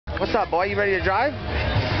What's up, boy? You ready to drive?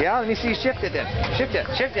 Yeah, let me see you shift it then. Shift it,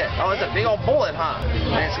 shift it. Oh, it's a big old bullet, huh?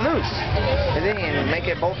 And it's loose. And then you make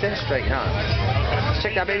it bolt in straight, huh? Let's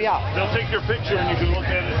check that baby out. They'll take your picture and you can look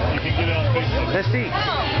at it. You can get it on Facebook. Let's see.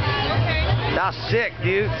 That's sick,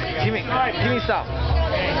 dude. Give me some.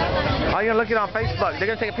 Oh, you're gonna look it on Facebook. They're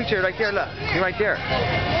gonna take a picture right there. Look, you're right there.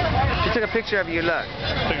 She took a picture of you. Look.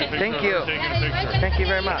 Thank you. Thank you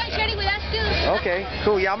very much. Okay,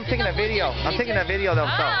 cool. Yeah, I'm taking a video. I'm taking a video though.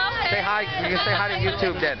 So say hi. You can say hi to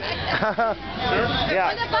YouTube then.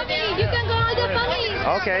 Yeah. You can go in the family.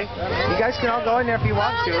 Okay. You guys can all go in there if you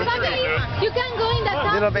want to. You can go in the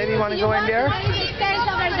family. Little baby want to go in there?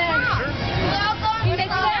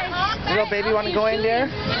 Little baby want to go in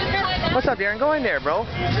there? What's up, Darren? Go in there, bro.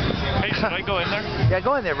 Hey, should I go in there? Yeah,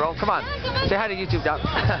 go in there, bro. Come on. Say hi to YouTube, Doc.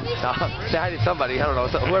 No, say hi to somebody. I don't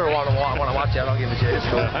know. Whoever want to watch it, I don't give a shit. It's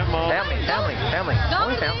cool. Hi, Mom. Family.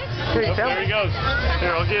 Only family. Here, There he goes.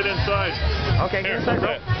 Here, I'll get inside. Okay, get inside,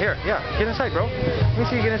 bro. Here, yeah, get inside, bro. Let me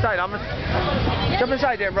see you get inside. I'm gonna jump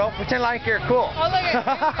inside there, bro. Pretend like you're cool.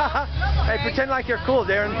 Hey, pretend like you're cool,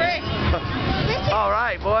 Darren. All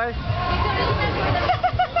right, boy.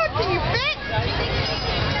 Can you fit?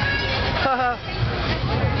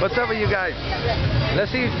 What's up with you guys?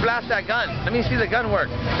 Let's see you blast that gun. Let me see the gun work.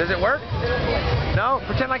 Does it work? No?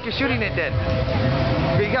 Pretend like you're shooting it then.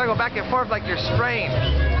 You gotta go back and forth like you're spraying.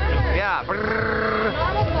 Yeah. Brrr,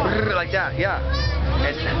 brrr, like that. Yeah.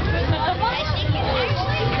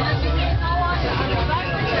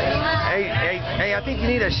 Hey, I think you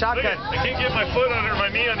need a shotgun. I can't get my foot under my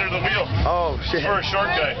knee under the wheel. Oh, shit. For a short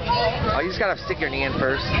guy. Oh, you just gotta stick your knee in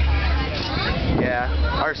first.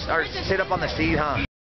 Yeah. Or sit up on the seat, huh?